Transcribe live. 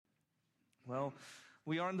Well,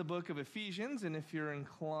 we are in the book of Ephesians, and if you're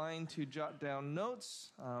inclined to jot down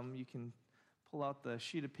notes, you can pull out the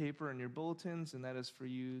sheet of paper in your bulletins, and that is for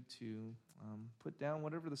you to put down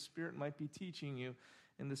whatever the Spirit might be teaching you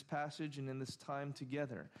in this passage and in this time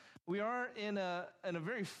together. We are in a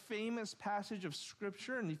very famous passage of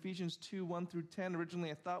Scripture in Ephesians 2, 1 through 10.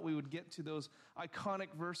 Originally, I thought we would get to those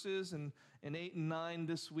iconic verses in 8 and 9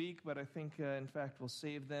 this week, but I think, in fact, we'll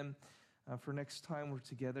save them for next time we're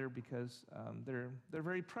together, because they're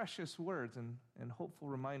very precious words and hopeful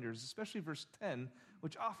reminders, especially verse 10,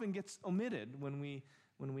 which often gets omitted when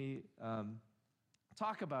we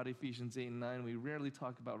talk about Ephesians 8 and 9. We rarely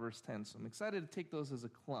talk about verse 10, so I'm excited to take those as a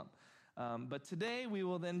clump. But today we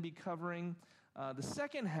will then be covering the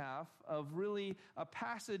second half of really a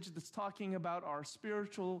passage that's talking about our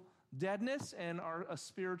spiritual deadness and our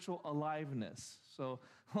spiritual aliveness. So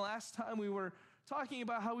last time we were talking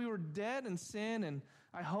about how we were dead in sin, and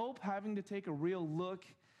I hope having to take a real look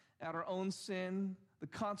at our own sin, the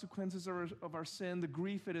consequences of our sin, the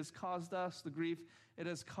grief it has caused us, the grief it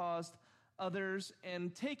has caused others,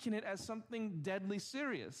 and taking it as something deadly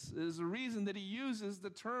serious. There's a reason that he uses the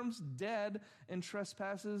terms dead and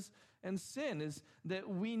trespasses and sin, is that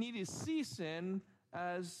we need to see sin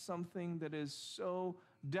as something that is so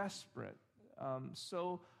desperate,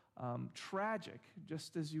 so tragic,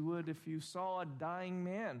 just as you would if you saw a dying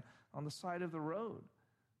man on the side of the road.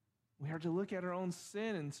 We are to look at our own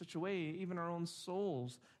sin in such a way, even our own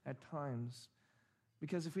souls at times.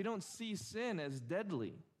 Because if we don't see sin as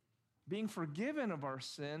deadly, being forgiven of our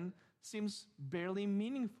sin seems barely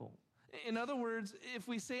meaningful. In other words, if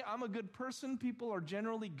we say, I'm a good person, people are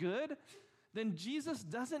generally good, then Jesus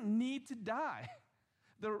doesn't need to die.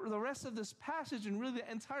 The rest of this passage and really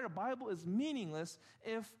the entire Bible is meaningless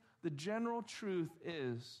if the general truth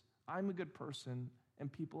is, I'm a good person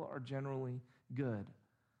and people are generally good.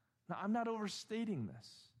 Now, I'm not overstating this.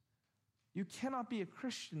 You cannot be a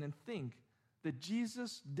Christian and think that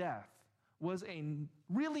Jesus' death was a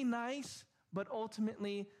really nice but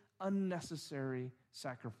ultimately unnecessary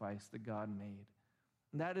sacrifice that God made.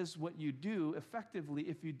 And that is what you do effectively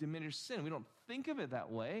if you diminish sin. We don't think of it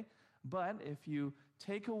that way, but if you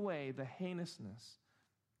take away the heinousness,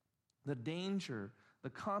 the danger, the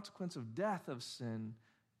consequence of death of sin,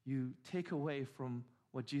 you take away from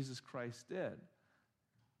what Jesus Christ did.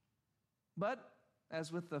 But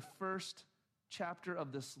as with the first chapter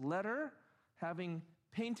of this letter, having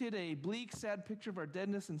painted a bleak, sad picture of our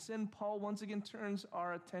deadness and sin, Paul once again turns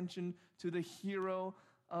our attention to the hero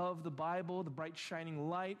of the Bible, the bright shining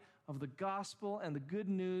light of the gospel and the good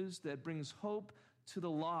news that brings hope to the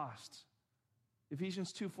lost.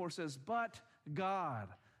 Ephesians 2:4 says, but God,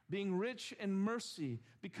 being rich in mercy,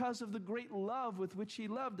 because of the great love with which he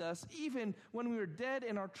loved us, even when we were dead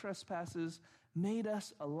in our trespasses, made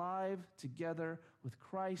us alive together with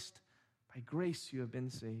Christ. By grace you have been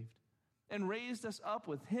saved. And raised us up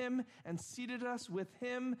with him and seated us with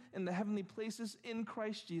him in the heavenly places in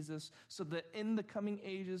Christ Jesus, so that in the coming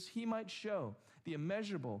ages he might show the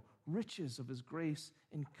immeasurable riches of his grace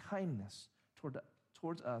and kindness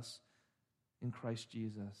towards us in Christ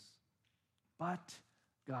Jesus. But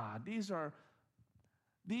God, these are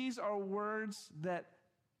words that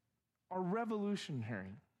are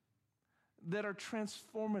revolutionary, that are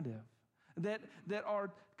transformative, that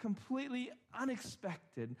are completely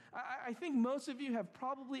unexpected. I think most of you have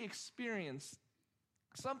probably experienced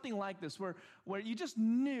something like this, where you just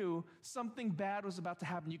knew something bad was about to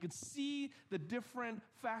happen. You could see the different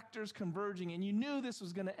factors converging, and you knew this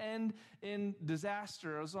was going to end in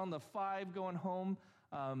disaster. I was on the 5 going home,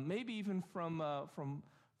 maybe even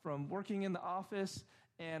from working in the office,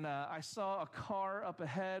 and I saw a car up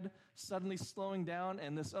ahead suddenly slowing down,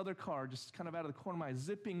 and this other car just kind of out of the corner of my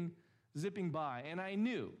eye zipping by. And I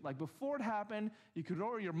knew, like before it happened,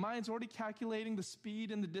 your mind's already calculating the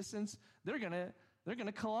speed and the distance. They're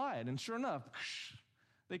gonna collide. And sure enough,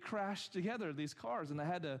 they crashed together, these cars, and I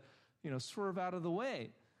had to, swerve out of the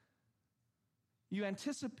way. You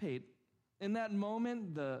anticipate in that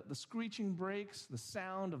moment the screeching brakes, the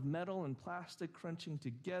sound of metal and plastic crunching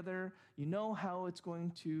together. You know how it's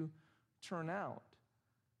going to turn out.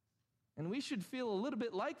 And we should feel a little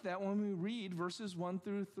bit like that when we read verses 1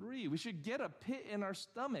 through 3. We should get a pit in our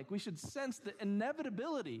stomach. We should sense the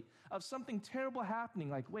inevitability of something terrible happening.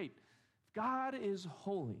 Like, wait, if God is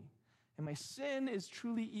holy and my sin is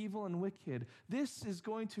truly evil and wicked, this is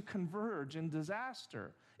going to converge in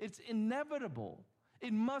disaster. It's inevitable.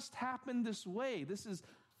 It must happen this way. This is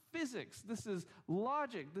physics. This is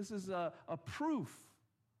logic. This is a proof.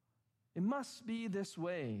 It must be this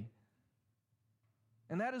way.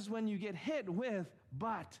 And that is when you get hit with,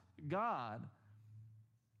 but God.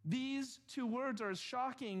 These two words are as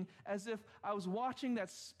shocking as if I was watching that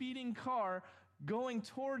speeding car going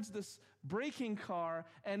towards this braking car,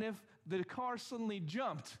 and if the car suddenly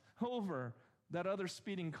jumped over that other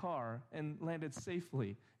speeding car and landed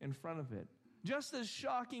safely in front of it. Just as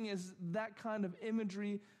shocking as that kind of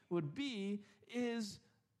imagery would be is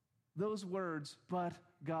those words, but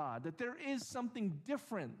God. That there is something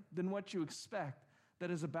different than what you expect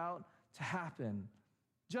that is about to happen.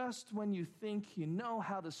 Just when you think you know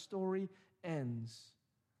how the story ends,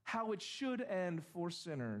 how it should end for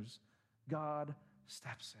sinners, God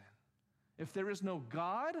steps in. If there is no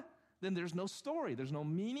God, then there's no story. There's no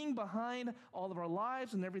meaning behind all of our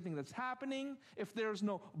lives and everything that's happening. If there's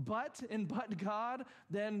no but in but God,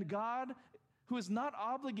 then God, who is not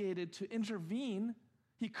obligated to intervene,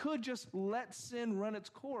 he could just let sin run its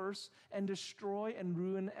course and destroy and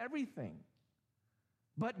ruin everything.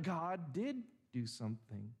 But God did do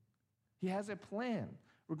something. He has a plan.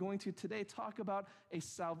 We're going to today talk about a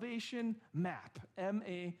salvation map,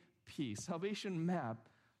 M-A-P, salvation map.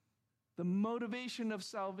 The motivation of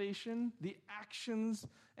salvation, the actions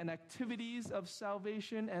and activities of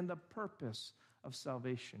salvation, and the purpose of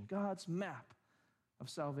salvation. God's map of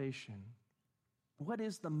salvation. What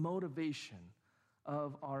is the motivation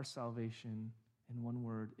of our salvation? In one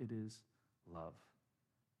word, it is love.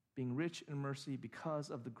 Being rich in mercy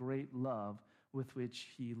because of the great love with which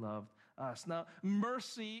he loved us. Now,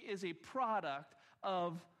 mercy is a product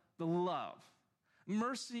of the love.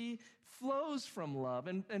 Mercy flows from love.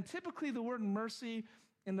 And typically the word mercy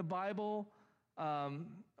in the Bible,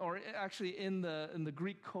 or actually in the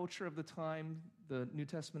Greek culture of the time, the New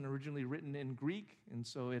Testament originally written in Greek, and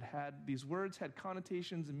so these words had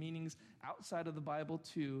connotations and meanings outside of the Bible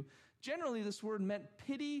too. Generally, this word meant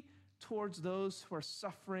pity towards those who are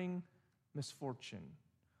suffering misfortune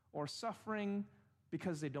or suffering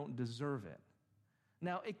because they don't deserve it.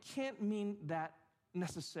 Now, it can't mean that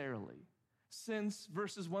necessarily, since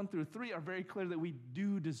verses 1 through 3 are very clear that we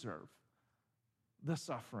do deserve the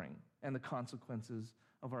suffering and the consequences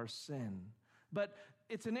of our sin. But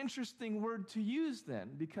it's an interesting word to use then,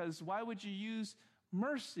 because why would you use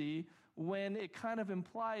mercy when it kind of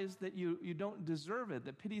implies that you don't deserve it,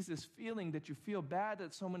 that pity is this feeling that you feel bad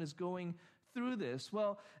that someone is going through this?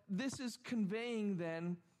 Well, this is conveying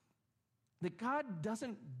then that God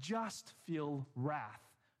doesn't just feel wrath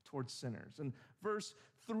towards sinners. And verse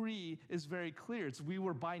 3 is very clear. It's, we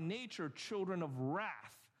were by nature children of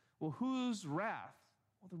wrath. Well, whose wrath?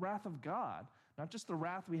 Well, the wrath of God. Not just the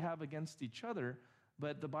wrath we have against each other,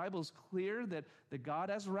 but the Bible's clear that God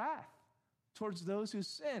has wrath towards those who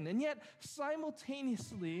sin. And yet,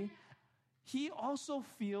 simultaneously, he also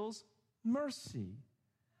feels mercy.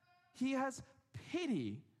 He has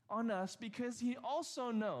pity on us because he also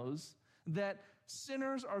knows that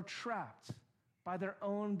sinners are trapped by their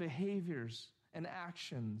own behaviors and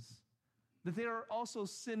actions, that they are also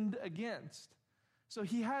sinned against. So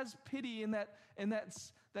he has pity in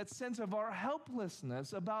that sense of our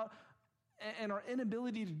helplessness and our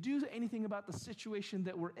inability to do anything about the situation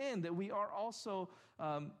that we're in, that we are also,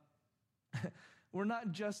 we're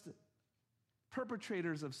not just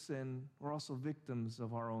perpetrators of sin, we're also victims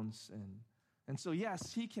of our own sin. And so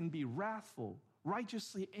yes, he can be wrathful,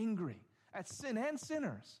 righteously angry at sin and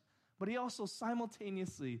sinners, but he also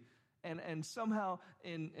simultaneously and somehow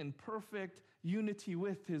in perfect unity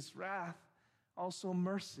with his wrath, also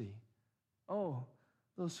mercy. Oh,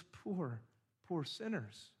 those poor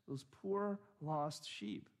sinners, those poor lost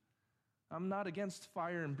sheep. I'm not against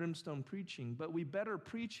fire and brimstone preaching, but we better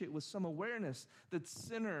preach it with some awareness that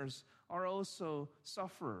sinners are also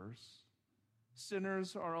sufferers.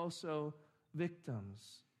 Sinners are also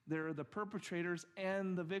victims. They're the perpetrators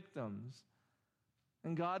and the victims.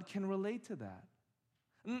 And God can relate to that.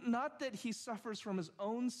 Not that he suffers from his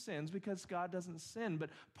own sins because God doesn't sin,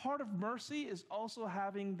 but part of mercy is also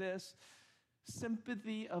having this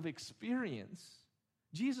sympathy of experience.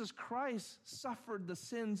 Jesus Christ suffered the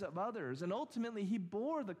sins of others, and ultimately he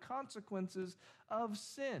bore the consequences of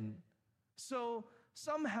sin. So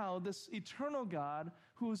somehow this eternal God,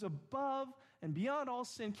 who is above and beyond all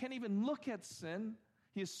sin, can't even look at sin.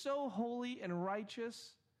 He is so holy and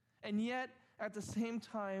righteous, and yet at the same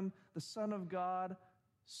time, the Son of God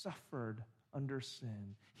suffered under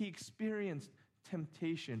sin. He experienced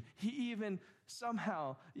temptation. He even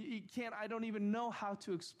somehow, I don't even know how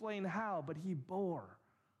to explain how, but he bore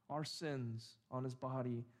our sins on his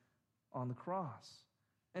body on the cross.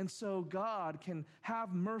 And so God can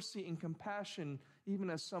have mercy and compassion even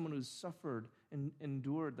as someone who's suffered and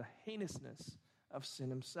endured the heinousness of sin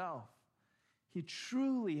himself. He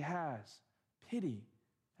truly has pity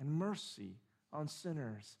and mercy on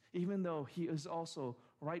sinners, even though he is also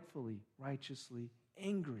rightfully, righteously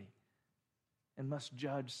angry and must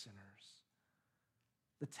judge sinners.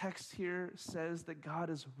 The text here says that God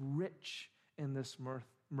is rich in this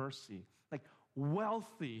mercy, like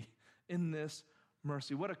wealthy in this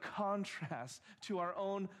mercy. What a contrast to our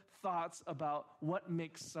own thoughts about what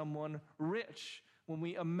makes someone rich. When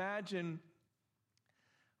we imagine,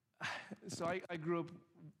 so I grew up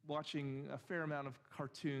watching a fair amount of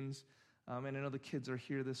cartoons, and I know the kids are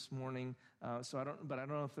here this morning, but I don't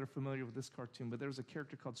know if they're familiar with this cartoon, but there was a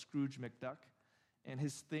character called Scrooge McDuck, and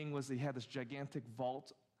his thing was he had this gigantic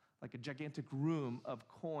vault, like a gigantic room of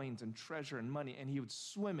coins and treasure and money, and he would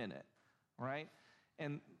swim in it, right?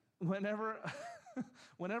 And whenever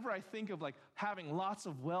I think of like having lots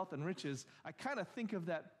of wealth and riches, I kind of think of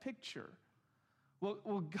that picture.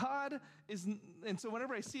 Well, God is, and so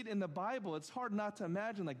whenever I see it in the Bible, it's hard not to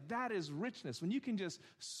imagine like that is richness. When you can just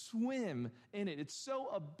swim in it, it's so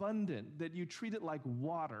abundant that you treat it like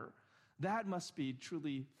water. That must be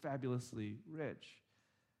truly fabulously rich.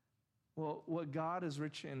 Well, what God is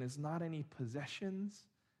rich in is not any possessions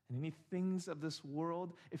and any things of this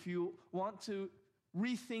world. If you want to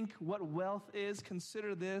rethink what wealth is,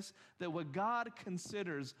 consider this, that what God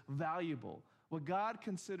considers valuable, what God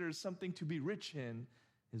considers something to be rich in,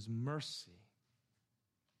 is mercy.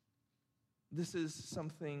 This is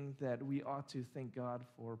something that we ought to thank God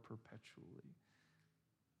for perpetually,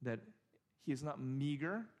 that he is not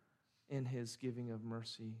meager in his giving of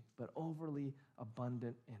mercy, but overly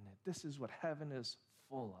abundant in it. This is what heaven is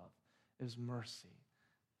full of, is mercy.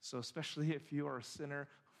 So especially if you are a sinner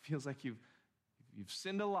who feels like you've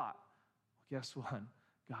sinned a lot, well, guess what?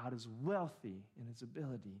 God is wealthy in his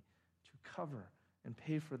ability to cover and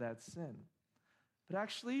pay for that sin. But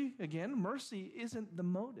actually, again, mercy isn't the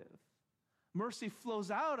motive. Mercy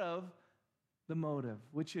flows out of the motive,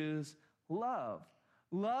 which is love.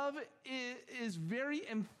 Love is very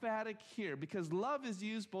emphatic here because love is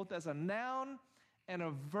used both as a noun and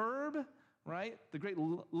a verb, right? The great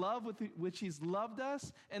love with which he's loved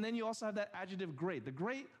us. And then you also have that adjective great. The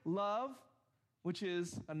great love, which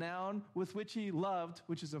is a noun, with which he loved,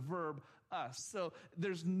 which is a verb, us. So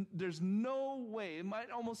there's no way, it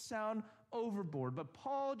might almost sound overboard, but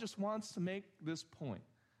Paul just wants to make this point,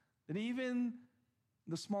 that even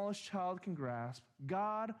the smallest child can grasp,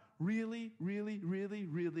 God really, really, really,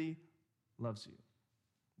 really loves you.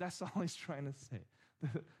 That's all he's trying to say.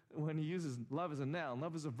 When he uses love as a noun,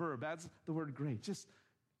 love as a verb, adds the word great. Just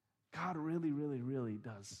God really, really, really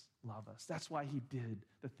does love us. That's why he did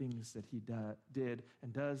the things that he did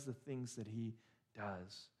and does the things that he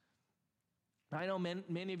does. I know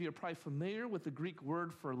many of you are probably familiar with the Greek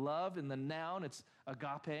word for love. In the noun, it's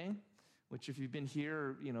agape, which if you've been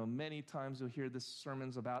here, many times you'll hear this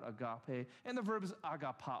sermons about agape. And the verb is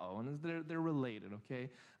agapao, and they're related, okay?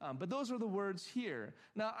 But those are the words here.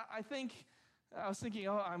 Now, I was thinking,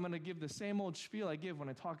 I'm going to give the same old spiel I give when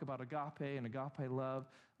I talk about agape and agape love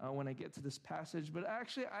when I get to this passage. But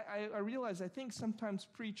actually, I realize I think sometimes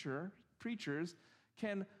preachers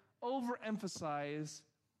can overemphasize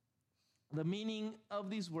the meaning of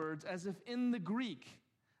these words as if in the Greek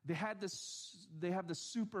they have this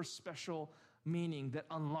super special meaning that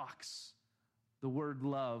unlocks the word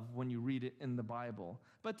love when you read it in the Bible.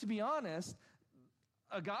 But to be honest,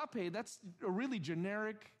 agape, that's a really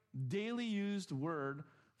generic, daily used word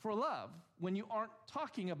for love when you aren't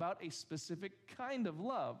talking about a specific kind of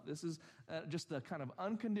love. This is just the kind of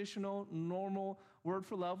unconditional, normal word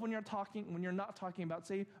for love when you're not talking about,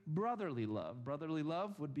 say, brotherly love. Brotherly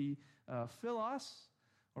love would be philos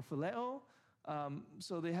or phileo.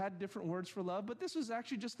 So they had different words for love, but this was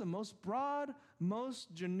actually just the most broad,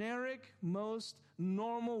 most generic, most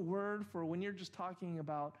normal word for when you're just talking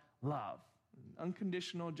about love.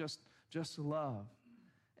 Unconditional, just love.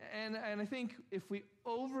 And I think if we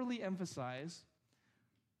overly emphasize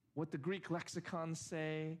what the Greek lexicons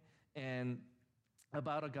say and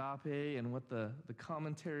about agape and what the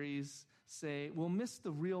commentaries say, we'll miss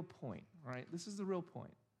the real point, right? This is the real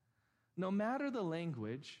point. No matter the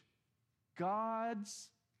language, God's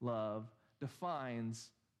love defines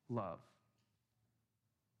love.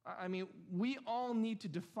 I mean, we all need to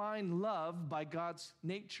define love by God's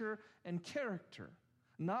nature and character.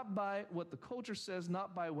 Not by what the culture says,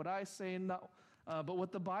 not by what I say, but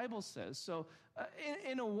what the Bible says. So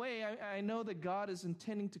in a way, I know that God is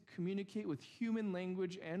intending to communicate with human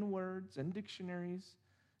language and words and dictionaries,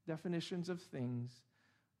 definitions of things.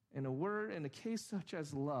 In a case such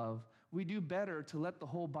as love, we do better to let the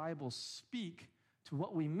whole Bible speak to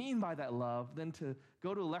what we mean by that love than to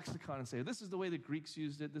go to a lexicon and say, this is the way the Greeks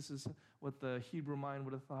used it, this is what the Hebrew mind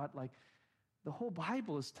would have thought. Like, the whole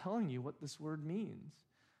Bible is telling you what this word means.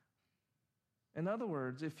 In other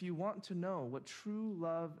words, if you want to know what true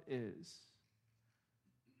love is,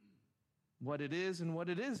 what it is and what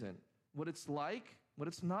it isn't, what it's like, what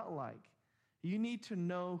it's not like, you need to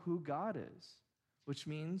know who God is, which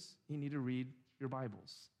means you need to read your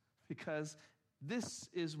Bibles, because this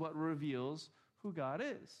is what reveals who God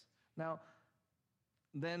is. Now,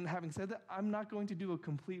 then having said that, I'm not going to do a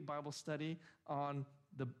complete Bible study on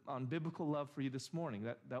biblical love for you this morning.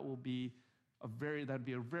 That'd be a very,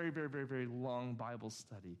 very, very, very long Bible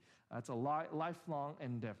study. It's a lifelong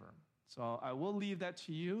endeavor. So I will leave that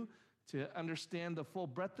to you to understand the full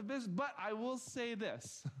breadth of this, but I will say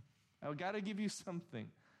this. I've got to give you something.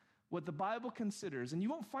 What the Bible considers, and you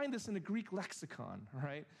won't find this in a Greek lexicon,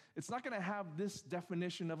 right? It's not going to have this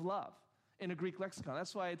definition of love in a Greek lexicon.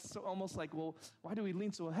 That's why it's so almost like, well, why do we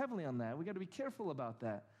lean so heavily on that? We got to be careful about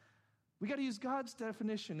that. We got to use God's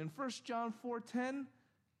definition. In 1 John 4:10,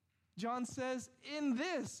 John says, "In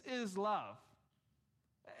this is love."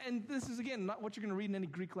 And this is, again, not what you're going to read in any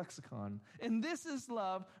Greek lexicon. "And this is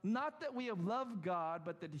love, not that we have loved God,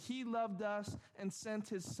 but that he loved us and sent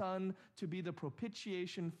his Son to be the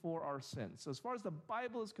propitiation for our sins." So as far as the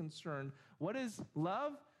Bible is concerned, what is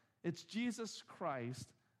love? It's Jesus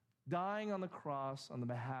Christ dying on the cross on the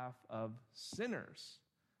behalf of sinners.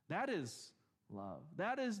 That is love.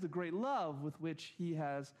 That is the great love with which he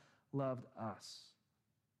has loved us.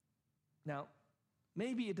 Now,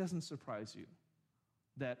 maybe it doesn't surprise you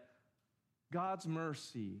that God's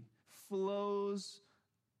mercy flows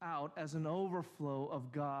out as an overflow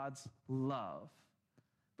of God's love.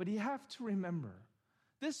 But you have to remember,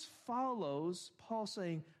 this follows Paul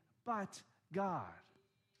saying, "But God."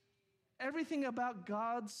 Everything about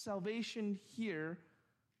God's salvation here,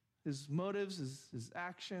 his motives, his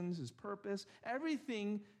actions, his purpose,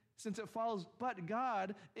 everything, since it follows "but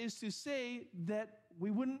God," is to say that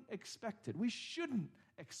we wouldn't expect it. We shouldn't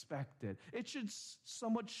expect it. It should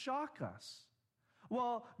somewhat shock us.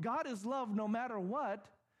 Well, God is love no matter what.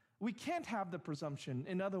 We can't have the presumption.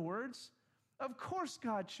 In other words, of course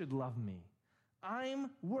God should love me.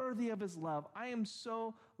 I'm worthy of his love. I am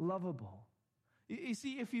so lovable. You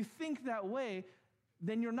see, if you think that way,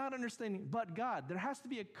 then you're not understanding "but God." There has to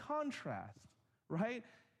be a contrast, right?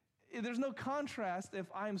 There's no contrast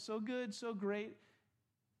if I'm so good, so great.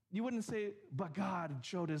 You wouldn't say, "But God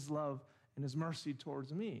showed his love and his mercy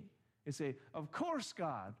towards me." You say, "Of course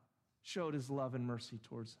God showed his love and mercy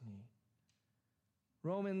towards me."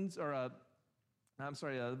 Verses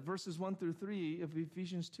 1 through 3 of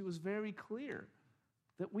Ephesians 2 is very clear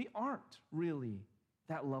that we aren't really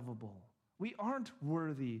that lovable. We aren't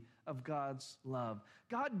worthy of God's love.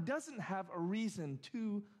 God doesn't have a reason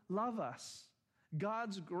to love us.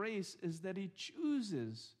 God's grace is that he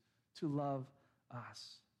chooses to love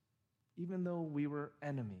us, even though we were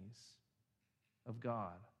enemies of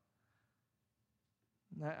God.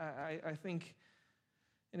 I think,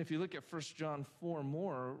 and if you look at 1 John 4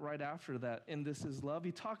 more, right after that, "In this is love,"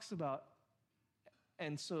 he talks about,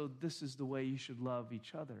 "and so this is the way you should love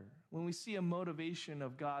each other." When we see a motivation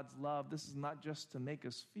of God's love, this is not just to make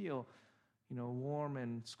us feel, warm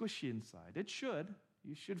and squishy inside. It should.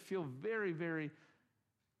 You should feel very, very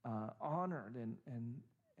honored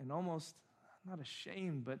and almost not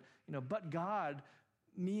ashamed, but "but God"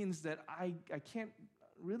 means that I can't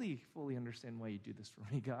really fully understand why you do this for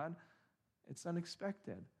me, God. It's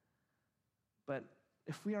unexpected. But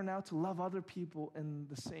if we are now to love other people in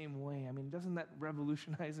the same way, doesn't that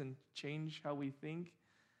revolutionize and change how we think?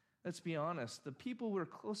 Let's be honest. The people we're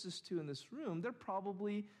closest to in this room, they're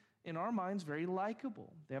probably, in our minds, very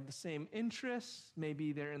likable. They have the same interests.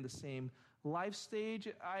 Maybe they're in the same life stage.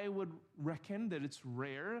 I would reckon that it's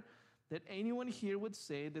rare that anyone here would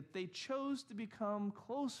say that they chose to become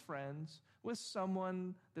close friends with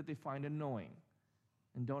someone that they find annoying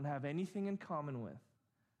and don't have anything in common with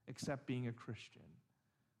except being a Christian.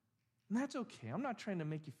 And that's okay. I'm not trying to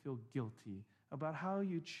make you feel guilty about how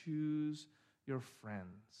you choose your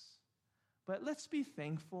friends. But let's be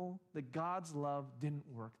thankful that God's love didn't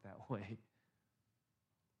work that way.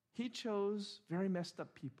 He chose very messed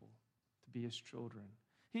up people to be his children.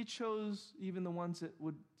 He chose even the ones that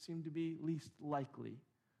would seem to be least likely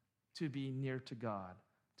to be near to God,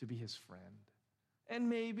 to be his friend. And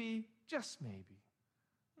maybe, just maybe,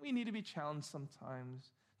 we need to be challenged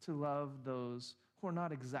sometimes to love those who are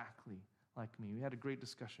not exactly like me. We had a great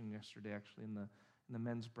discussion yesterday, actually, in the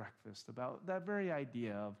men's breakfast about that very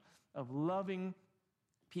idea of loving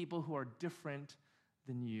people who are different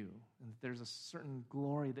than you. And there's a certain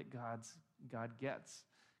glory that God gets,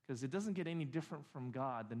 because it doesn't get any different from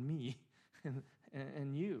God than me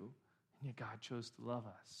and you. And yet God chose to love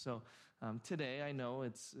us. So today, I know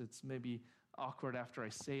it's maybe awkward after I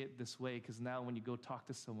say it this way, because now when you go talk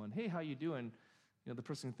to someone, hey, how you doing? The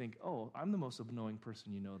person can think, oh, I'm the most annoying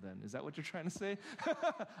person you know then. Is that what you're trying to say?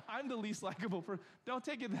 I'm the least likable person. Don't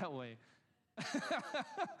take it that way.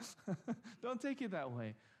 Don't take it that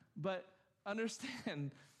way. But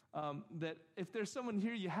understand that if there's someone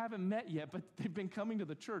here you haven't met yet, but they've been coming to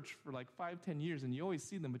the church for like 5-10 years, and you always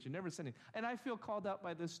see them, but you never send it. And I feel called out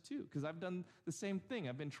by this too, because I've done the same thing.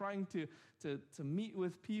 I've been trying to meet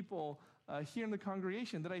with people here in the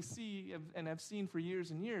congregation that I see and have seen for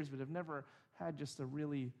years and years, but have never had just a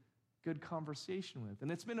really good conversation with.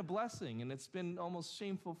 And it's been a blessing, and it's been almost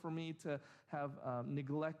shameful for me to have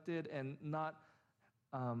neglected and not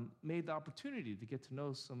made the opportunity to get to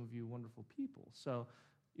know some of you wonderful people. So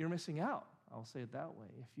you're missing out, I'll say it that way,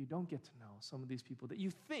 if you don't get to know some of these people that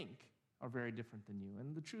you think are very different than you.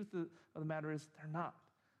 And the truth of the matter is, they're not.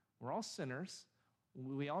 We're all sinners.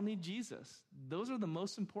 We all need Jesus. Those are the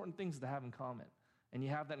most important things to have in common. And you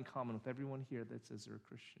have that in common with everyone here that says they're a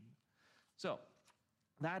Christian. So,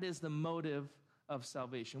 that is the motive of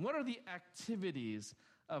salvation. What are the activities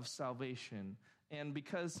of salvation? And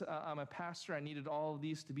because I'm a pastor, I needed all of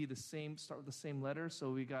these to be the same, start with the same letter.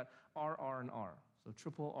 So we got R, R, and R. So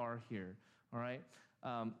triple R here, all right?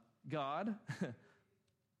 God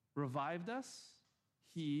revived us.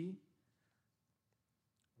 He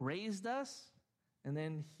raised us. And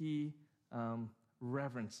then he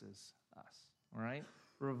reverences us, all right?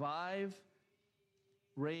 Revive,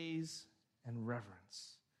 raise, and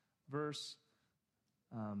reverence. Verse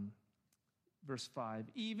 5,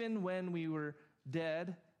 even when we were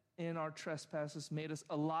dead in our trespasses, made us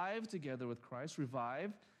alive together with Christ,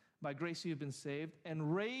 revived. By grace you have been saved,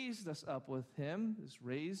 and raised us up with him, is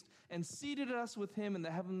raised, and seated us with him in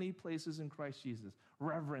the heavenly places in Christ Jesus.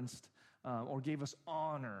 Reverenced, or gave us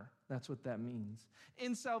honor. That's what that means.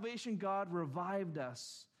 In salvation, God revived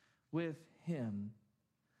us with him.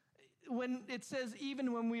 When it says,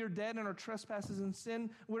 even when we are dead in our trespasses and sin,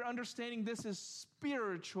 we're understanding this is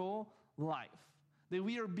spiritual life. That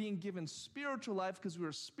we are being given spiritual life because we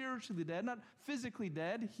are spiritually dead, not physically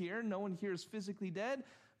dead here. No one here is physically dead,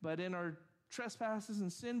 but in our trespasses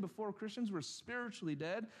and sin before Christians, we're spiritually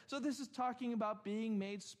dead. So this is talking about being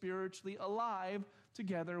made spiritually alive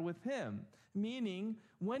together with him. Meaning,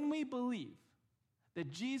 when we believe that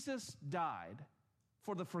Jesus died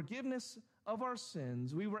for the forgiveness of our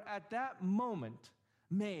sins, we were at that moment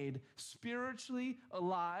made spiritually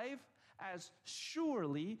alive as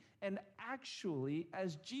surely and actually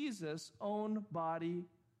as Jesus' own body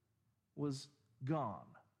was gone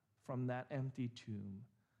from that empty tomb.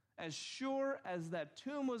 As sure as that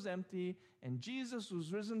tomb was empty and Jesus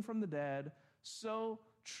was risen from the dead, so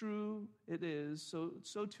true it is,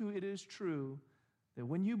 so too it is true that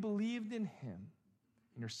when you believed in him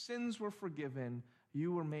and your sins were forgiven,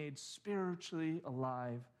 you were made spiritually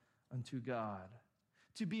alive unto God.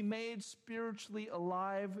 To be made spiritually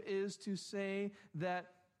alive is to say that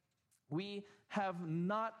we have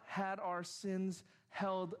not had our sins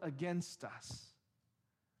held against us.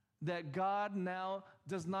 That God now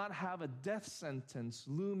does not have a death sentence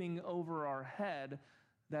looming over our head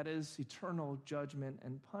that is eternal judgment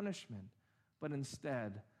and punishment, but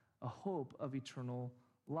instead a hope of eternal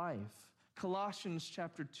life. Colossians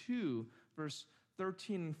chapter 2, verse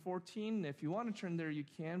 13 and 14. If you want to turn there, you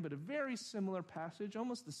can, but a very similar passage,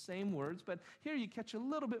 almost the same words, but here you catch a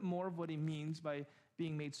little bit more of what he means by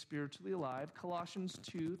being made spiritually alive. Colossians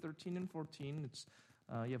 2, 13 and 14.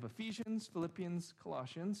 You have Ephesians, Philippians,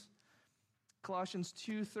 Colossians. Colossians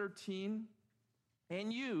 2, 13.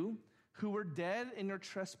 And you, who were dead in your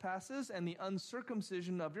trespasses and the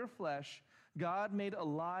uncircumcision of your flesh, God made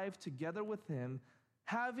alive together with him,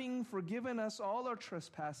 having forgiven us all our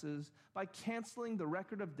trespasses by canceling the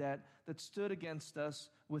record of debt that stood against us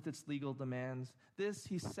with its legal demands. This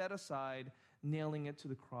he set aside, nailing it to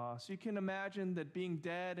the cross. You can imagine that being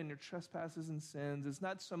dead in your trespasses and sins is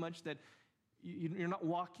not so much that you're not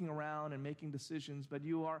walking around and making decisions, but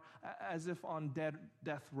you are as if on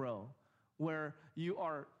death row, where you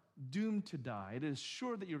are doomed to die. It is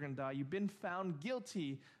sure that you're going to die. You've been found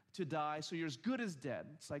guilty to die, so you're as good as dead.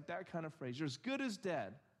 It's like that kind of phrase. You're as good as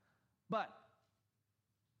dead. But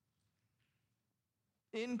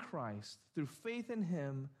in Christ, through faith in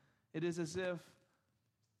him, it is as if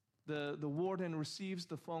the warden receives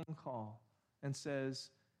the phone call and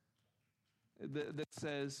says,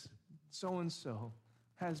 so-and-so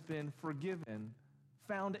has been forgiven,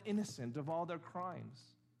 found innocent of all their crimes.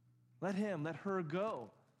 Let him, let her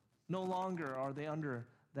go. No longer are they under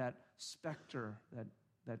that specter,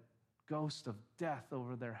 that ghost of death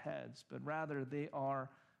over their heads, but rather they are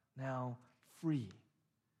now free.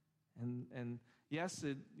 And Yes,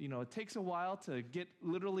 it takes a while to get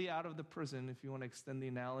literally out of the prison, if you want to extend the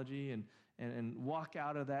analogy, and walk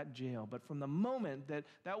out of that jail. But from the moment that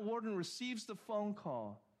that warden receives the phone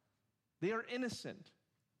call, they are innocent.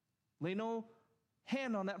 Lay no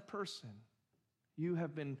hand on that person. You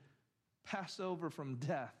have been passed over from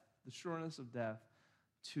death, the sureness of death,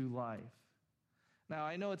 to life. Now,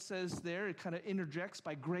 I know it says there, it kind of interjects,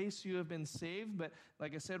 by grace you have been saved, but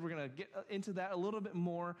like I said, we're going to get into that a little bit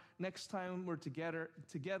more next time we're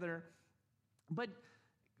together. But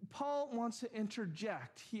Paul wants to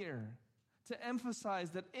interject here to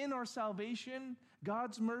emphasize that in our salvation,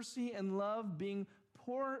 God's mercy and love being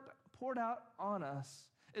poured out on us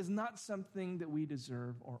is not something that we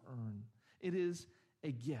deserve or earn. It is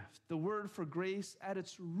a gift. The word for grace at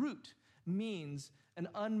its root means an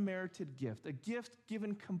unmerited gift, a gift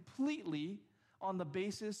given completely on the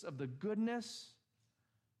basis of the goodness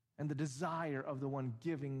and the desire of the one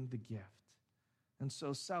giving the gift. And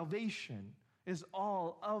so salvation is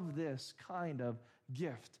all of this kind of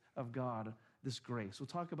gift of God, this grace. We'll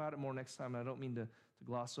talk about it more next time. I don't mean to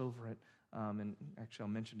gloss over it. And actually, I'll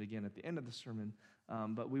mention it again at the end of the sermon.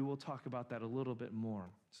 But we will talk about that a little bit more.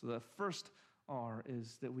 So the first R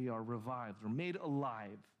is that we are revived. We're made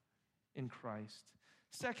alive in Christ.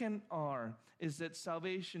 Second R is that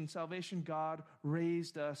salvation, God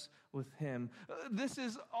raised us with him. This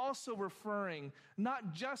is also referring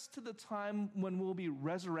not just to the time when we'll be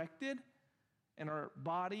resurrected and our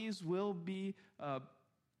bodies will be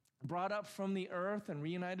brought up from the earth and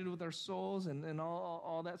reunited with our souls and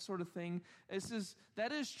all that sort of thing.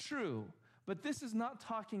 That is true. But this is not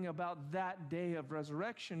talking about that day of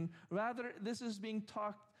resurrection. Rather, this is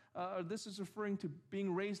referring to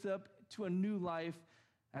being raised up to a new life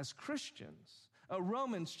as Christians.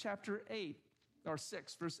 Romans chapter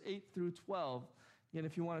 6, verse 8 through 12. Again,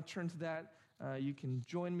 if you want to turn to that, you can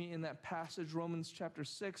join me in that passage, Romans chapter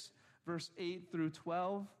 6, verse 8 through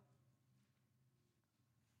 12.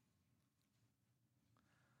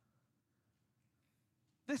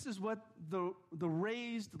 This is what the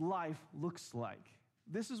raised life looks like.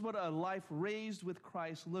 This is what a life raised with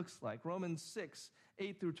Christ looks like. Romans 6,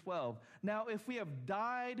 8 through 12. Now, if we have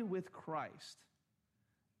died with Christ,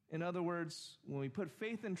 in other words, when we put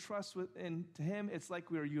faith and trust into him, it's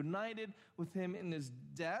like we are united with him in his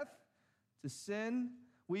death to sin.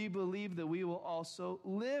 We believe that we will also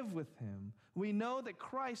live with him. We know that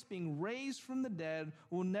Christ, being raised from the dead,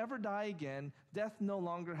 will never die again. Death no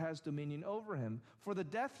longer has dominion over him. For the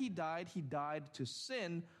death he died to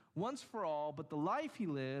sin once for all, but the life he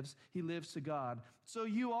lives to God. So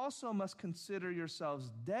you also must consider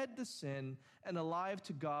yourselves dead to sin and alive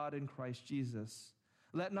to God in Christ Jesus.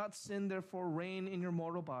 Let not sin, therefore, reign in your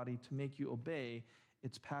mortal body to make you obey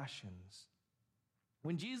its passions.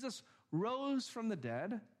 When Jesus rose from the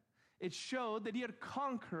dead, it showed that he had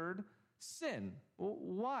conquered sin. Well,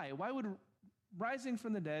 why? Why would rising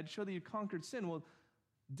from the dead show that you conquered sin? Well,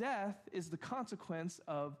 death is the consequence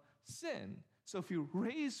of sin. So if you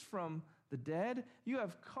raise from the dead, you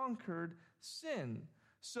have conquered sin.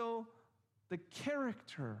 So the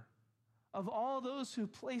character of all those who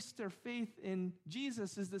place their faith in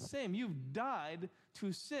Jesus is the same. You've died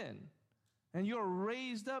to sin, and you're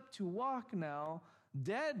raised up to walk now,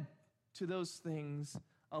 dead to those things,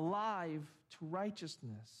 alive to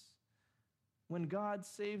righteousness. When God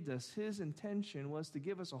saved us, his intention was to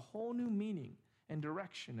give us a whole new meaning and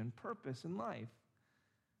direction and purpose in life.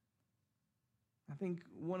 I think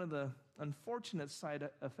one of the unfortunate side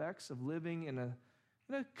effects of living in a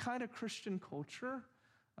kind of Christian culture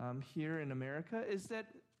here in America is that,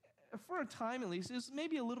 for a time at least, it's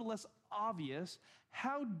maybe a little less obvious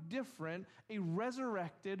how different a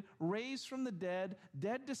resurrected, raised from the dead,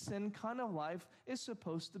 dead to sin kind of life is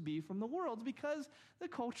supposed to be from the world, because the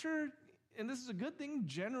culture, and this is a good thing,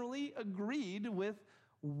 generally agreed with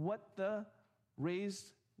what the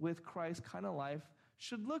raised with Christ kind of life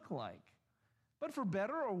should look like. But for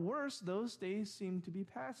better or worse, those days seem to be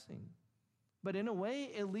passing. But in a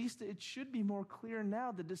way, at least it should be more clear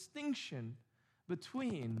now, the distinction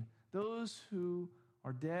between those who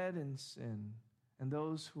are dead in sin and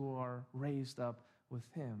those who are raised up with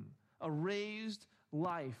him. A raised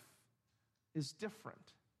life is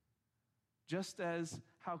different. Just as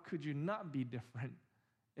how could you not be different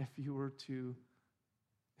if you were to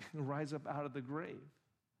rise up out of the grave?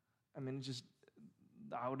 I mean,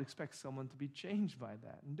 I would expect someone to be changed by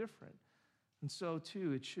that and different. And so,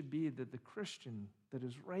 too, it should be that the Christian that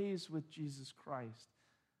is raised with Jesus Christ,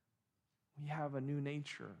 we have a new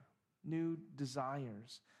nature, new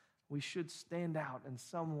desires. We should stand out in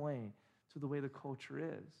some way to the way the culture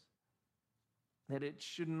is. That it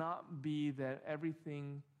should not be that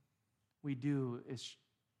everything we do is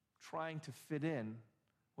trying to fit in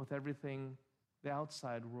with everything the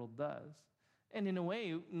outside world does. And in a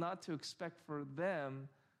way, not to expect for them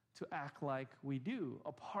to act like we do,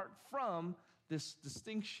 apart from this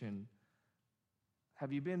distinction.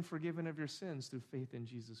 Have you been forgiven of your sins through faith in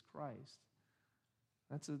Jesus Christ?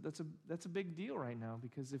 That's a big deal right now,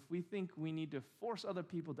 because if we think we need to force other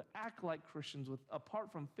people to act like Christians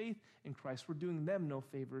apart from faith in Christ, we're doing them no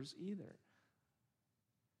favors either.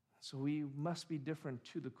 So we must be different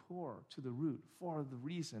to the core, to the root, for the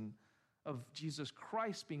reason of Jesus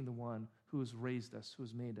Christ being the one who has raised us, who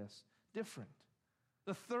has made us different.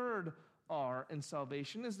 The third R in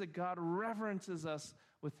salvation is that God reverences us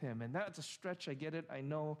with him. And that's a stretch, I get it, I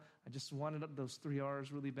know. I just wanted those 3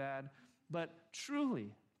 R's really bad. But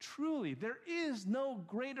truly, there is no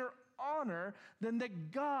greater honor than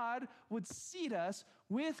that God would seat us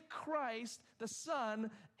with Christ, the Son,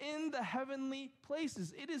 in the heavenly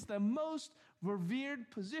places. It is the most revered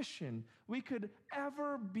position we could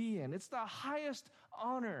ever be in. It's the highest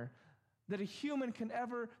honor that a human can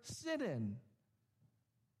ever sit in.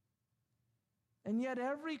 And yet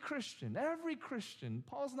every Christian,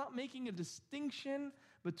 Paul's not making a distinction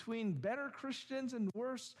between better Christians and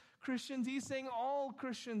worse Christians. He's saying all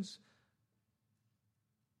Christians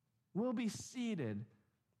will be seated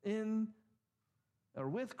in or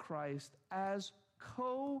with Christ as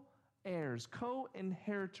co-heirs,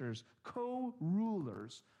 co-inheritors,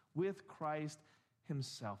 co-rulers with Christ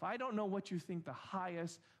himself. I don't know what you think the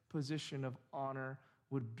highest position of honor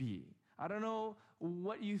would be. I don't know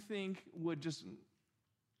what you think would just,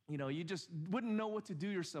 you just wouldn't know what to do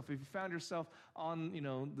yourself if you found yourself on,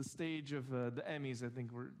 the stage of the Emmys. I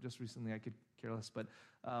think we're just recently, I could care less, but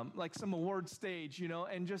like some award stage,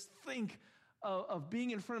 and just think of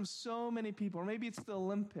being in front of so many people, or maybe it's the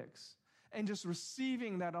Olympics, and just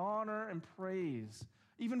receiving that honor and praise,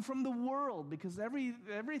 even from the world, because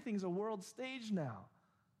everything's a world stage now.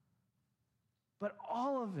 But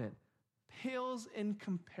all of it pales in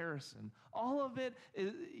comparison. All of it,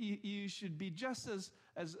 you should be just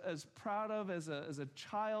as proud of as a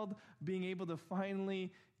child being able to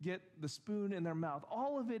finally get the spoon in their mouth.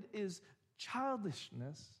 All of it is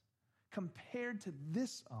childishness compared to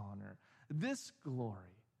this honor, this glory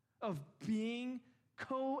of being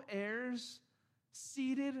co-heirs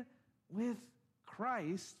seated with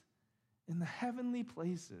Christ in the heavenly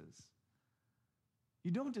places.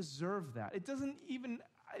 You don't deserve that. It doesn't even,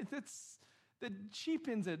 that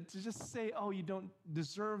cheapens it to just say, oh, you don't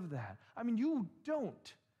deserve that. I mean, you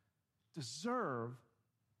don't deserve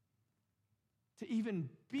to even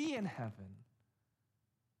be in heaven.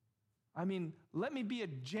 I mean, let me be a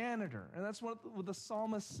janitor. And that's what the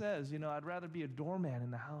psalmist says, I'd rather be a doorman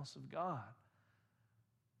in the house of God.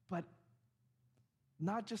 But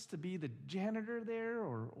not just to be the janitor there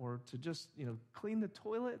or to just, clean the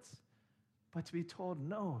toilets, but to be told,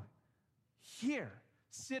 no, here,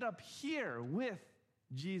 sit up here with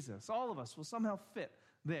Jesus. All of us will somehow fit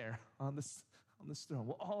there on this throne.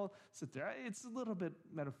 We'll all sit there. It's a little bit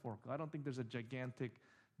metaphorical. I don't think there's a gigantic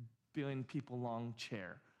billion people long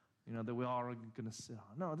chair, that we all are going to sit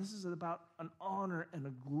on. No, this is about an honor and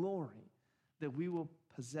a glory that we will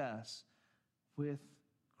possess with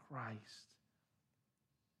Christ.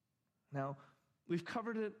 Now, we've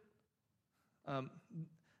covered it,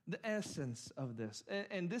 the essence of this.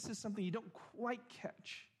 And this is something you don't quite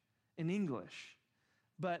catch in English.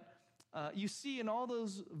 But you see in all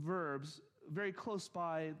those verbs very close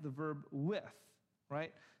by the verb with,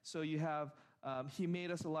 right? So you have, he made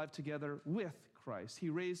us alive together with Christ. He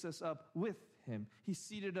raised us up with him. He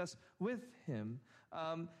seated us with him.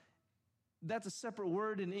 That's a separate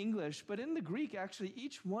word in English, but in the Greek, actually,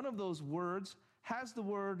 each one of those words has the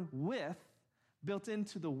word with built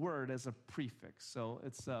into the word as a prefix. So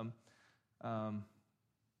it's,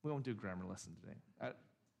 we won't do a grammar lesson today.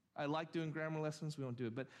 I like doing grammar lessons. We won't do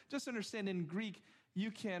it. But just understand, in Greek, you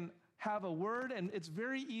can have a word, and it's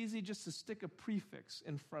very easy just to stick a prefix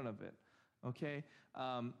in front of it, okay?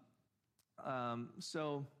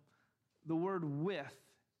 So the word with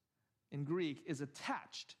in Greek is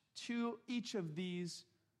attached to each of these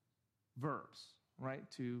verbs, right?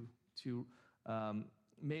 To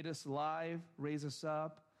made us alive, raise us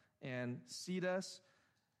up, and seat us.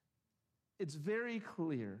 It's very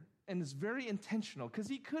clear, and it's very intentional, because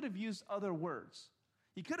he could have used other words.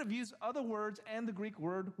 He could have used other words and the Greek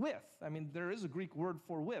word with. I mean, there is a Greek word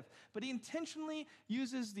for with, but he intentionally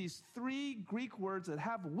uses these 3 Greek words that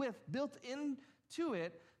have with built into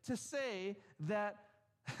it to say that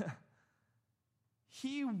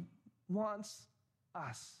he wants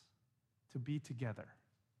us to be together.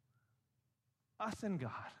 Us and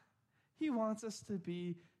God. He wants us to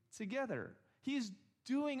be together. He's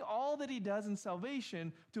doing all that he does in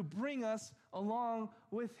salvation to bring us along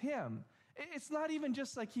with him. It's not even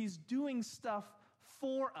just like he's doing stuff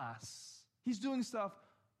for us. He's doing stuff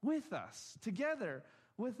with us, together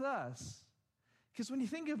with us. Because when you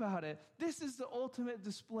think about it, this is the ultimate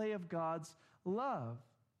display of God's love.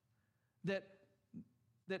 That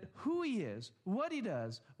who he is, what he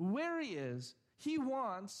does, where he is, he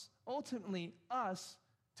wants ultimately us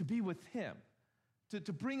to be with him,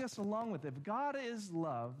 to bring us along with it. If God is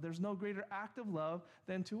love, there's no greater act of love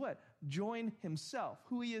than to what? Join himself,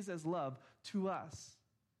 who he is as love, to us.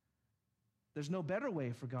 There's no better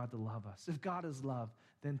way for God to love us, if God is love,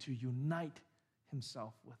 than to unite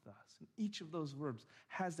himself with us. And each of those verbs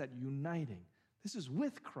has that uniting. This is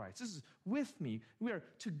with Christ. This is with me. We are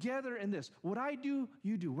together in this. What I do,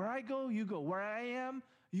 you do. Where I go, you go. Where I am,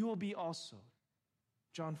 you will be also.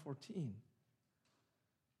 John 14.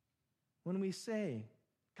 When we say,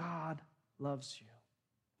 God loves you,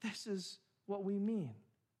 this is what we mean.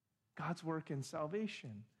 God's work in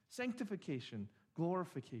salvation, sanctification,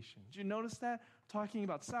 glorification. Did you notice that? Talking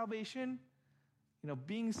about salvation,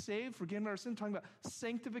 being saved, forgetting our sin, talking about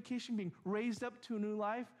sanctification, being raised up to a new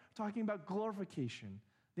life, talking about glorification,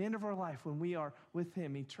 the end of our life when we are with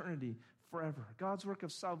him, eternity, forever. God's work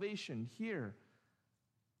of salvation here,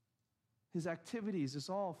 his activities is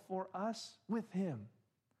all for us with him.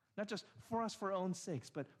 Not just for us for our own sakes,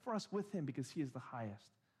 but for us with him because he is the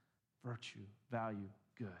highest virtue, value,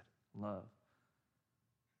 good, love.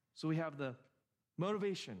 So we have the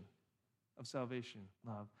motivation of salvation,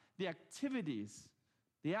 love. The activities,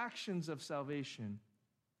 the actions of salvation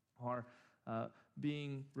are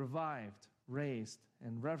being revived, raised,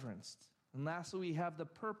 and reverenced. And lastly, we have the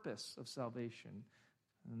purpose of salvation.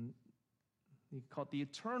 And we call it the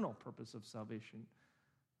eternal purpose of salvation,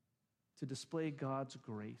 to display God's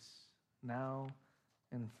grace now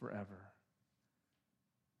and forever.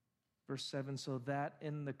 Verse 7, so that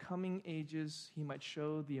in the coming ages he might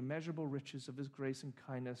show the immeasurable riches of his grace and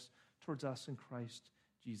kindness towards us in Christ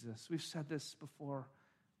Jesus. We've said this before.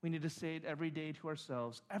 We need to say it every day to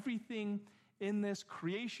ourselves. Everything in this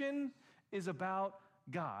creation is about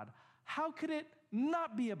God. How could it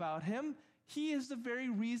not be about him? He is the very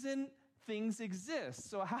reason things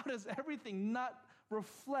exist. So how does everything not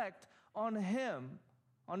reflect on him,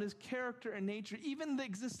 on his character and nature? Even the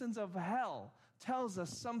existence of hell tells us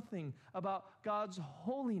something about God's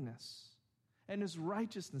holiness and his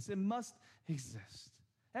righteousness. It must exist.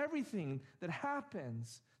 Everything that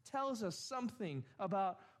happens tells us something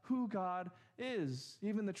about who God is,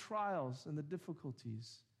 even the trials and the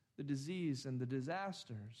difficulties, the disease and the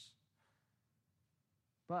disasters.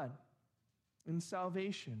 But in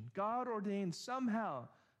salvation, God ordained somehow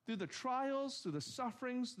through the trials, through the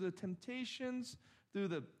sufferings, through the temptations, through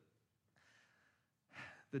the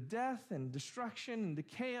death and destruction and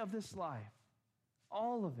decay of this life,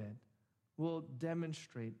 all of it will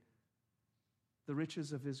demonstrate the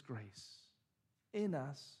riches of his grace in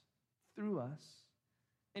us, through us,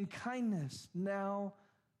 in kindness now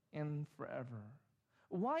and forever.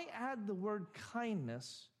 Why add the word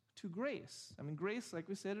kindness to grace? I mean, grace, like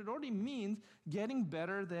we said, it already means getting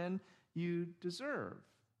better than you deserve.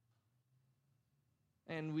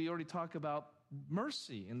 And we already talked about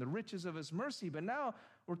mercy and the riches of his mercy, but now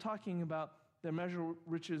we're talking about the immeasurable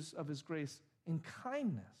riches of his grace in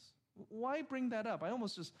kindness. Why bring that up? I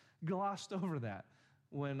almost just glossed over that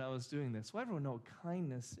when I was doing this. Well, everyone knows what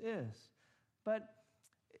kindness is, but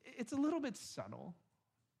it's a little bit subtle.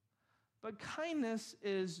 But kindness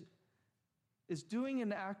is doing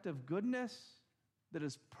an act of goodness that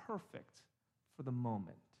is perfect for the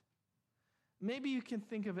moment. Maybe you can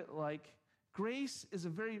think of it like grace is a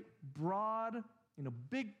very broad,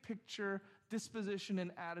 big picture disposition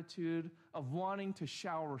and attitude of wanting to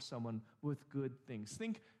shower someone with good things.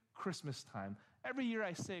 Think Christmas time. Every year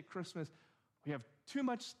I say at Christmas, we have too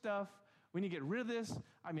much stuff. We need to get rid of this.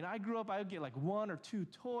 I mean, I grew up, I would get like 1 or 2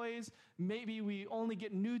 toys. Maybe we only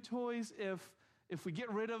get new toys if we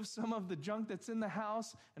get rid of some of the junk that's in the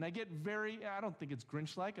house. And I don't think it's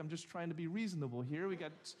Grinch-like. I'm just trying to be reasonable here. We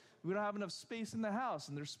don't have enough space in the house,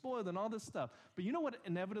 and they're spoiled and all this stuff. But you know what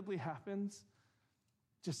inevitably happens?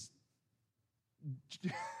 Just,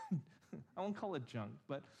 I won't call it junk,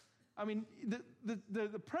 but I mean,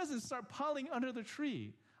 the presents start piling under the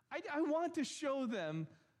tree. I want to show them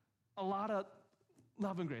a lot of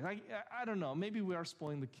love and grace. I don't know. Maybe we are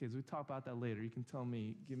spoiling the kids. We talk about that later. You can tell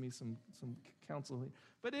me, give me some counsel.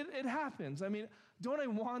 But it happens. I mean, don't I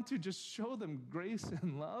want to just show them grace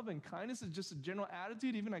and love and kindness? It's just a general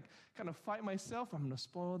attitude. Even I kind of fight myself. I'm going to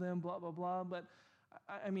spoil them, blah, blah, blah. But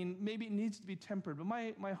I mean, maybe it needs to be tempered. But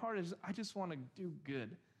my heart is, I just want to do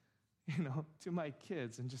good. to my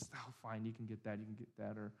kids and just, oh, fine, you can get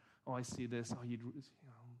that. Or, oh, I see this. Oh,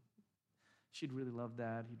 she'd really love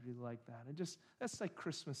that. He'd really like that. And just, that's like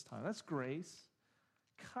Christmas time. That's grace.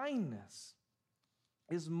 Kindness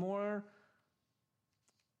is more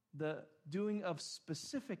the doing of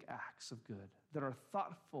specific acts of good that are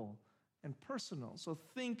thoughtful and personal. So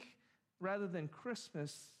think, rather than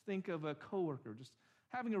Christmas, think of a coworker just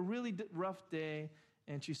having a really rough day,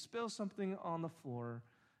 and she spills something on the floor,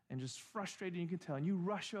 and just frustrated, you can tell, and you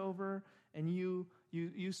rush over, and you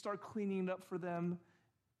start cleaning it up for them,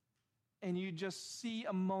 and you just see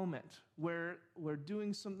a moment where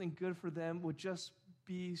doing something good for them would just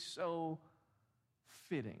be so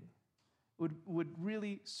fitting, would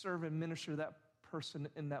really serve and minister that person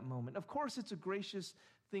in that moment. Of course, it's a gracious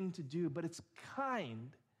thing to do, but it's kind.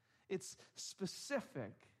 It's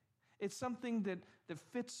specific. It's something that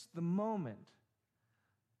fits the moment.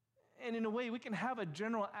 And in a way, we can have a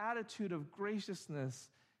general attitude of graciousness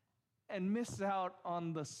and miss out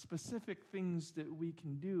on the specific things that we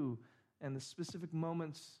can do and the specific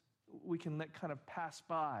moments we can let kind of pass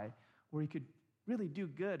by where you could really do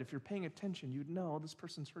good. If you're paying attention, you'd know, oh, this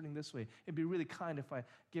person's hurting this way. It'd be really kind if I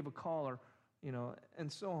gave a call or,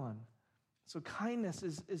 and so on. So kindness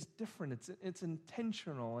is different. It's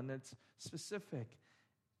intentional and it's specific.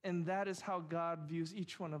 And that is how God views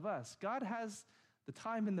each one of us. God has the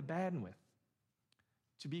time and the bandwidth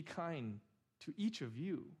to be kind to each of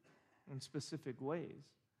you in specific ways.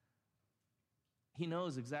 He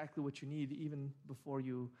knows exactly what you need even before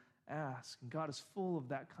you ask. And God is full of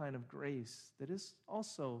that kind of grace that is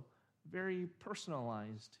also very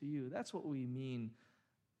personalized to you. That's what we mean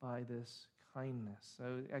by this kindness.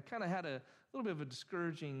 So I kind of had a little bit of a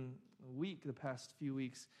discouraging week the past few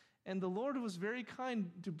weeks, and the Lord was very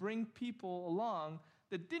kind to bring people along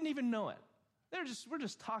that didn't even know it. We're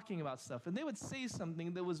just talking about stuff, and they would say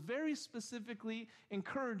something that was very specifically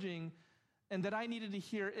encouraging and that I needed to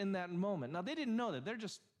hear in that moment. Now, they didn't know that. They're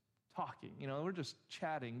just talking, we're just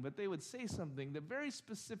chatting, but they would say something that very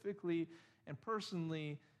specifically and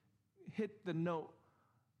personally hit the note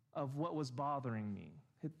of what was bothering me,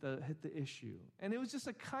 hit the issue. And it was just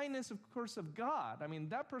a kindness, of course, of God. I mean,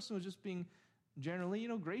 that person was just being generally,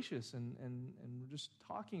 gracious and just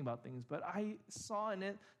talking about things. But I saw in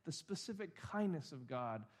it the specific kindness of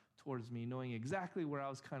God towards me, knowing exactly where I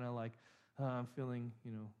was kind of like, I'm feeling,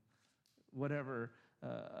 whatever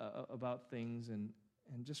about things. And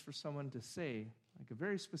just for someone to say, like, a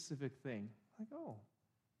very specific thing, like, oh,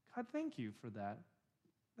 God, thank you for that.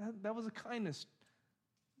 That was a kindness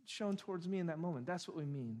shown towards me in that moment. That's what we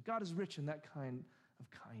mean. God is rich in that kind of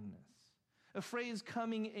kindness. A phrase,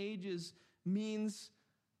 coming ages, means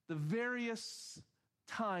the various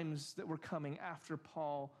times that were coming after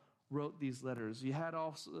Paul wrote these letters. You had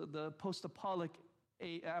also the post-apostolic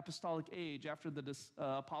age after the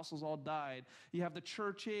apostles all died. You have the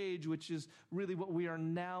church age, which is really what we are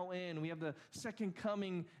now in. We have the second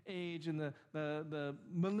coming age and the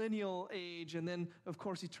millennial age, and then, of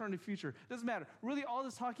course, eternity future. It doesn't matter. Really, all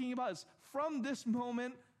this talking about is from this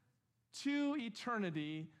moment to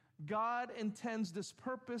eternity, God intends this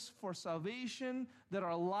purpose for salvation, that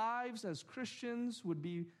our lives as Christians would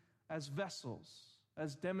be as vessels,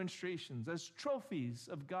 as demonstrations, as trophies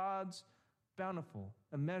of God's bountiful,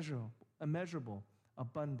 immeasurable,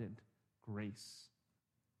 abundant grace.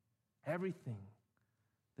 Everything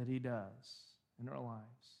that He does in our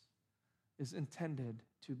lives is intended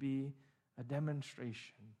to be a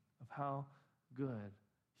demonstration of how good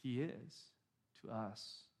He is to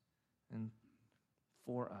us and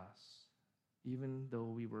for us, even though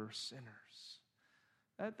we were sinners.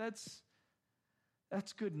 That's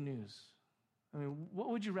good news. I mean, what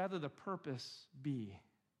would you rather the purpose be,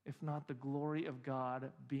 if not the glory of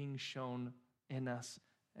God being shown in us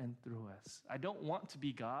and through us? I don't want to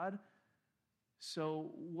be God, so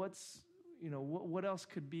what else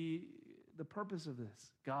could be the purpose of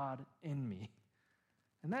this? God in me.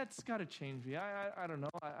 And that's got to change me. I don't know.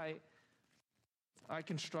 I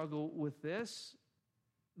can struggle with this.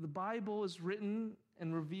 The Bible is written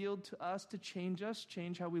and revealed to us to change us,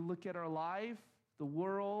 change how we look at our life, the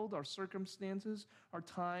world, our circumstances, our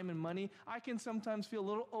time and money. I can sometimes feel a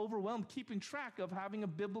little overwhelmed keeping track of having a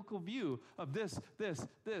biblical view of this,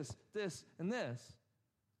 and this.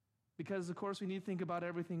 Because, of course, we need to think about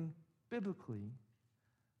everything biblically.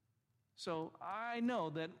 So I know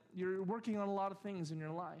that you're working on a lot of things in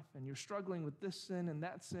your life, and you're struggling with this sin and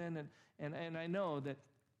that sin, and I know that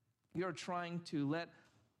you're trying to let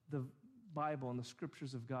the Bible and the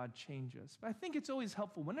scriptures of God change us. But I think it's always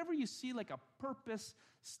helpful whenever you see like a purpose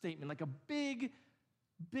statement, like a big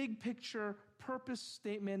picture purpose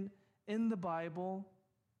statement in the Bible,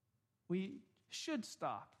 we should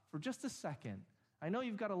stop for just a second. I know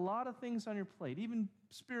you've got a lot of things on your plate, even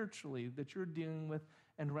spiritually, that you're dealing with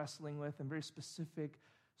and wrestling with, and very specific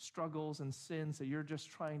struggles and sins that you're just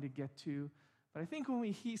trying to get to. But I think when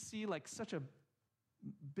we see like such a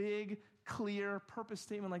big, clear purpose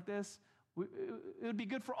statement like this, it would be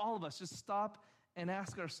good for all of us to stop and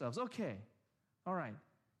ask ourselves, okay, all right,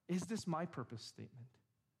 is this my purpose statement?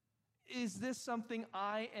 Is this something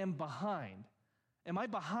I am behind? Am I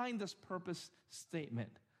behind this purpose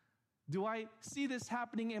statement? Do I see this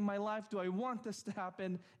happening in my life? Do I want this to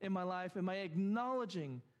happen in my life? Am I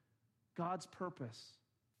acknowledging God's purpose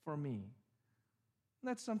for me? And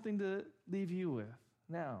that's something to leave you with.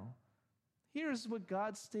 Now, here's what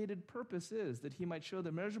God's stated purpose is, that he might show the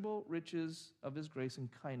immeasurable riches of his grace and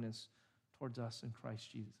kindness towards us in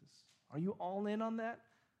Christ Jesus. Are you all in on that?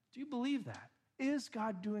 Do you believe that? Is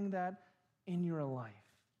God doing that in your life?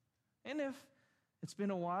 And if it's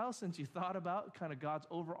been a while since you thought about kind of God's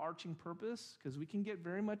overarching purpose, because we can get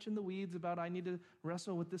very much in the weeds about I need to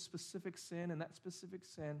wrestle with this specific sin and that specific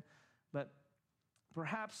sin, but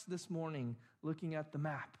perhaps this morning, looking at the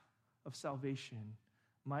map of salvation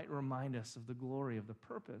might remind us of the glory of the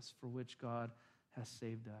purpose for which God has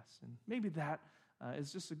saved us. And maybe that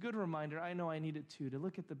is just a good reminder. I know I need it too, to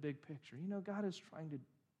look at the big picture. You know, God is trying to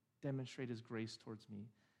demonstrate his grace towards me.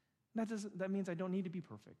 That means I don't need to be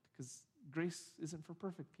perfect, because grace isn't for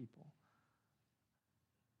perfect people.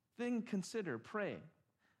 Then consider, pray.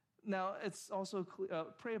 Now, it's also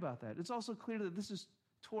pray about that. It's also clear that this is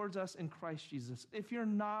towards us in Christ Jesus. If you're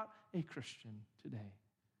not a Christian today,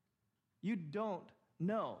 you don't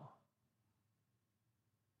know,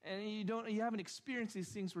 and you haven't experienced these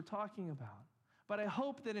things we're talking about. But I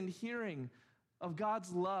hope that in hearing of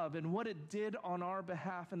God's love and what it did on our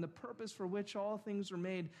behalf and the purpose for which all things are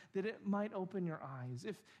made, that it might open your eyes.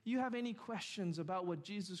 If you have any questions about what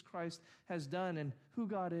Jesus Christ has done and who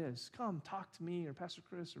God is, come talk to me or Pastor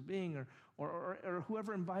Chris or Bing or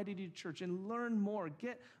whoever invited you to church and learn more,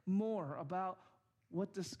 get more about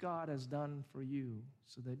what this God has done for you,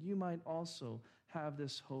 so that you might also have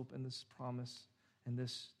this hope and this promise and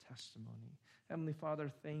this testimony. Heavenly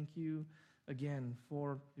Father, thank you again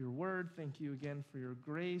for your word. Thank you again for your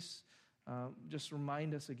grace. Just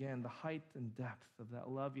remind us again the height and depth of that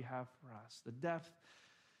love you have for us, the depth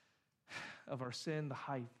of our sin, the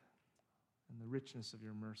height and the richness of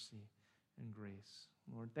your mercy and grace.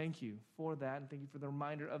 Lord, thank you for that, and thank you for the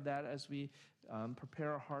reminder of that as we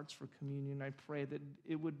prepare our hearts for communion. I pray that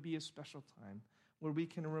it would be a special time where we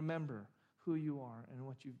can remember who you are and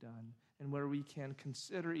what you've done, and where we can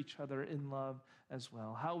consider each other in love as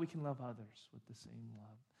well, how we can love others with the same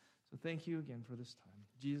love. So thank you again for this time.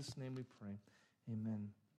 In Jesus' name we pray. Amen.